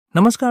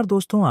नमस्कार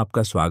दोस्तों,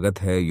 आपका स्वागत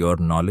है योर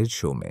नॉलेज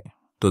शो में।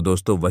 तो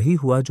दोस्तों, वही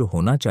हुआ जो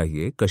होना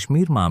चाहिए।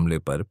 कश्मीर मामले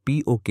पर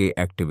POK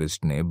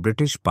एक्टिविस्ट ने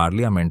ब्रिटिश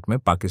पार्लियामेंट में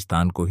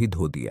पाकिस्तान को ही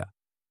धो दिया।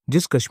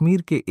 जिस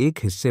कश्मीर के एक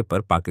हिस्से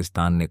पर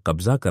पाकिस्तान ने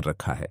कब्जा कर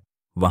रखा है,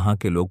 वहां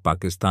के लोग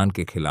पाकिस्तान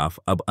के खिलाफ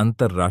अब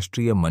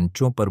अंतर्राष्ट्रीय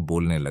मंचों पर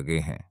बोलने लगे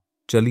हैं।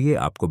 चलिए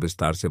आपको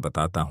विस्तार से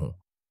बताता हूं।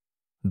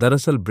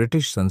 दरअसल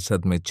ब्रिटिश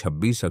संसद में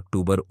 26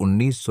 अक्टूबर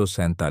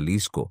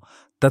 1947 को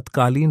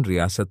तत्कालीन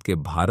रियासत के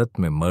भारत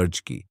में मर्ज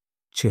की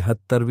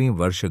 76वीं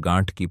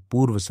वर्षगांठ की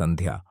पूर्व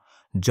संध्या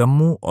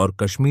जम्मू और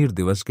कश्मीर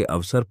दिवस के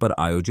अवसर पर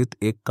आयोजित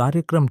एक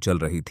कार्यक्रम चल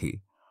रही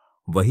थी।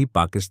 वही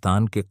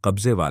पाकिस्तान के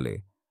कब्जे वाले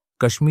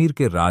कश्मीर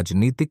के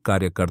राजनीतिक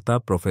कार्यकर्ता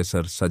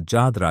प्रोफेसर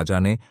सज्जाद राजा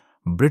ने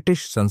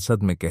ब्रिटिश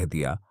संसद में कह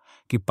दिया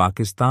कि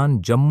पाकिस्तान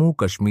जम्मू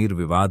कश्मीर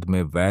विवाद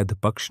में वैध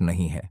पक्ष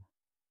नहीं है।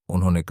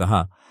 उन्होंने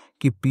कहा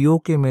कि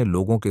POK में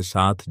लोगों के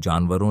साथ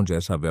जानवरों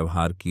जैसा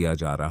व्यवहार किया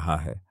जा रहा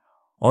है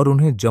और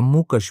उन्हें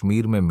जम्मू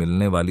कश्मीर में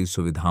मिलने वाली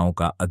सुविधाओं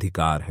का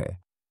अधिकार है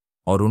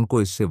और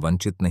उनको इससे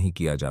वंचित नहीं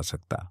किया जा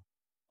सकता।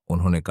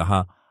 उन्होंने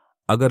कहा,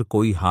 अगर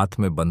कोई हाथ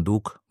में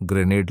बंदूक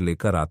ग्रेनेड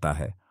लेकर आता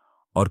है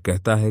और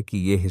कहता है कि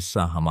ये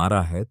हिस्सा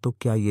हमारा है, तो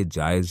क्या ये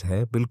जायज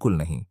है? बिल्कुल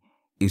नहीं।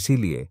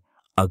 इसीलिए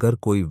अगर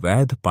कोई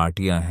वैध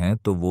पार्टियां हैं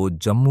तो वो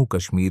जम्मू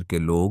कश्मीर के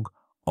लोग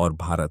और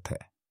भारत है।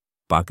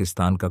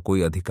 पाकिस्तान का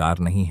कोई अधिकार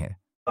नहीं है।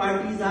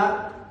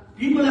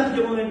 People of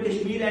Jammu and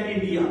Kashmir and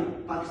India.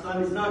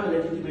 Pakistan is not a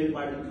legitimate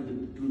party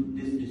to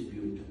this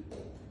dispute.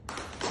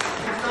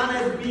 Pakistan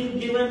has been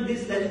given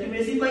this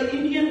legitimacy by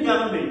Indian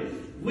government.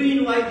 We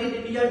invited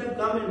India to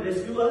come and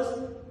rescue us,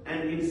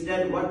 and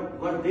instead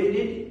what they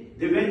did,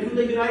 they went to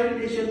the United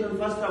Nations on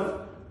 1st of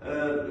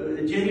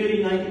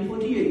January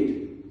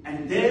 1948.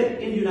 And there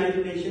in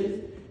United Nations,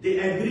 they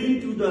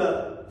agreed to the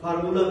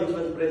formula which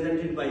was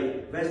presented by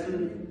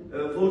Western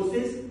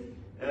forces,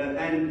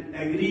 and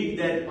agreed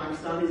that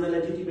Pakistan is a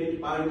legitimate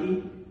party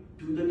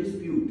to the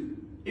dispute.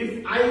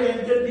 If I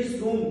enter this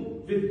room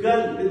with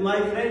guns, with my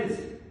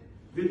friends,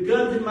 with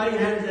guns in my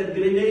hands and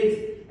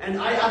grenades,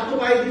 and I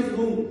occupy this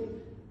room,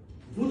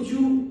 would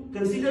you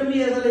consider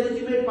me as a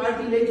legitimate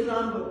party later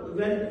on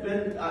when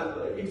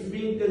it's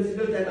being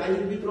considered that I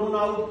should be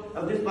thrown out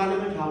of this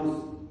parliament house?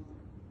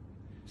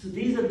 So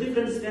these are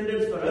different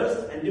standards for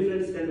us and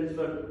different standards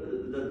for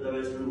the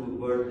Western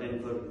world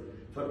and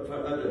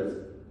for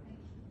others.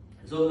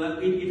 So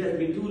it has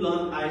been too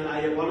long. I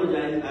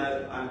apologize.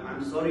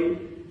 I'm sorry.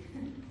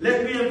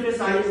 Let me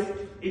emphasize,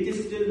 it is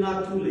still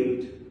not too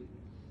late.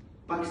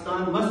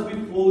 Pakistan must be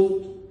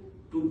forced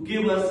to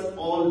give us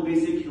all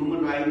basic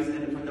human rights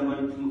and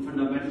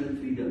fundamental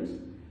freedoms.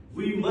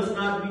 We must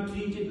not be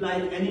treated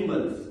like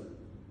animals.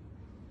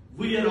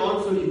 We are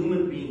also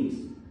human beings.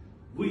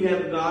 We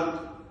have got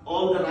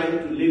all the right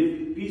to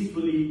live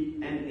peacefully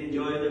and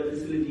enjoy the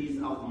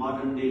facilities of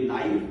modern day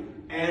life,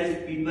 as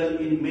people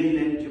in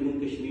mainland Jammu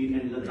Kashmir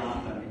and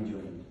Ladakh are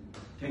enjoying.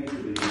 Thank you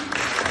very much.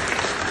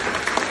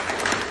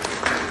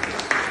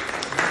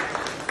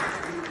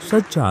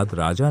 Sajjad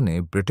राजा ने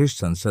British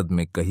संसद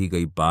में कही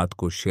गई बात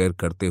को share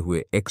करते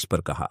हुए X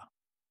पर कहा,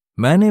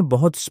 मैंने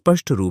बहुत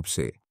स्पष्ट रूप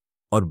से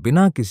और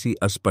बिना किसी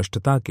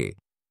अस्पष्टता के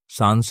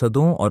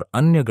सांसदों और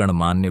अन्य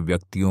गणमान्य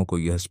व्यक्तियों को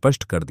यह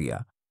स्पष्ट कर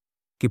दिया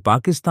कि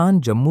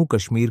पाकिस्तान जम्मू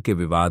कश्मीर के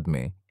विवाद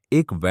में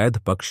एक वैध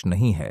पक्ष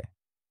नहीं है।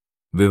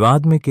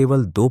 विवाद में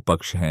केवल दो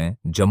पक्ष हैं,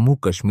 जम्मू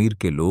कश्मीर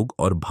के लोग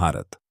और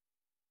भारत।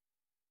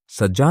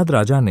 सज्जाद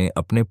राजा ने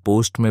अपने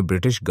पोस्ट में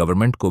ब्रिटिश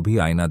गवर्नमेंट को भी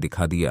आईना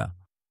दिखा दिया।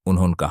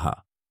 उन्होंने कहा,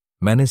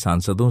 मैंने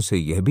सांसदों से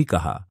यह भी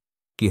कहा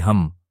कि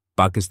हम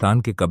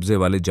पाकिस्तान के कब्जे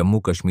वाले जम्मू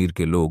कश्मीर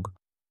के लोग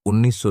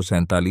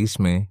 1947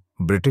 में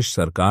ब्रिटिश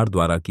सरकार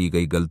द्वारा की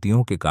गई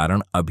गलतियों के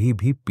कारण अभी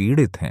भी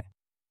पीड़ित हैं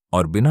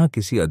और बिना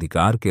किसी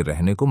अधिकार के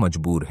रहने को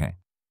मजबूर हैं।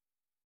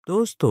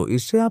 दोस्तों,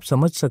 इससे आप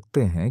समझ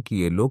सकते हैं कि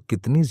ये लोग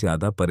कितनी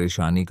ज्यादा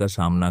परेशानी का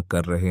सामना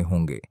कर रहे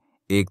होंगे।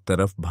 एक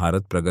तरफ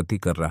भारत प्रगति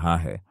कर रहा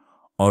है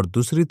और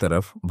दूसरी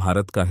तरफ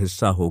भारत का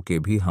हिस्सा होके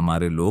भी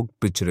हमारे लोग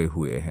पिछड़े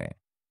हुए हैं।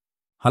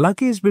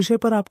 हालांकि इस विषय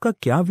पर आपका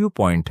क्या व्यू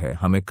पॉइंट है,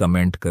 हमें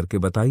कमेंट करके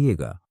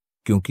बताइएगा।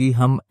 क्योंकि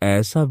हम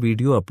ऐसा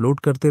वीडियो अपलोड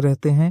करते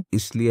रहते हैं,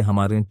 इसलिए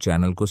हमारे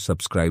चैनल को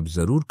सब्सक्राइब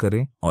जरूर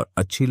करें और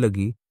अच्छी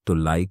लगी तो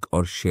लाइक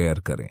और शेयर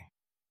करें।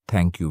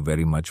 Thank you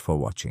very much for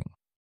watching.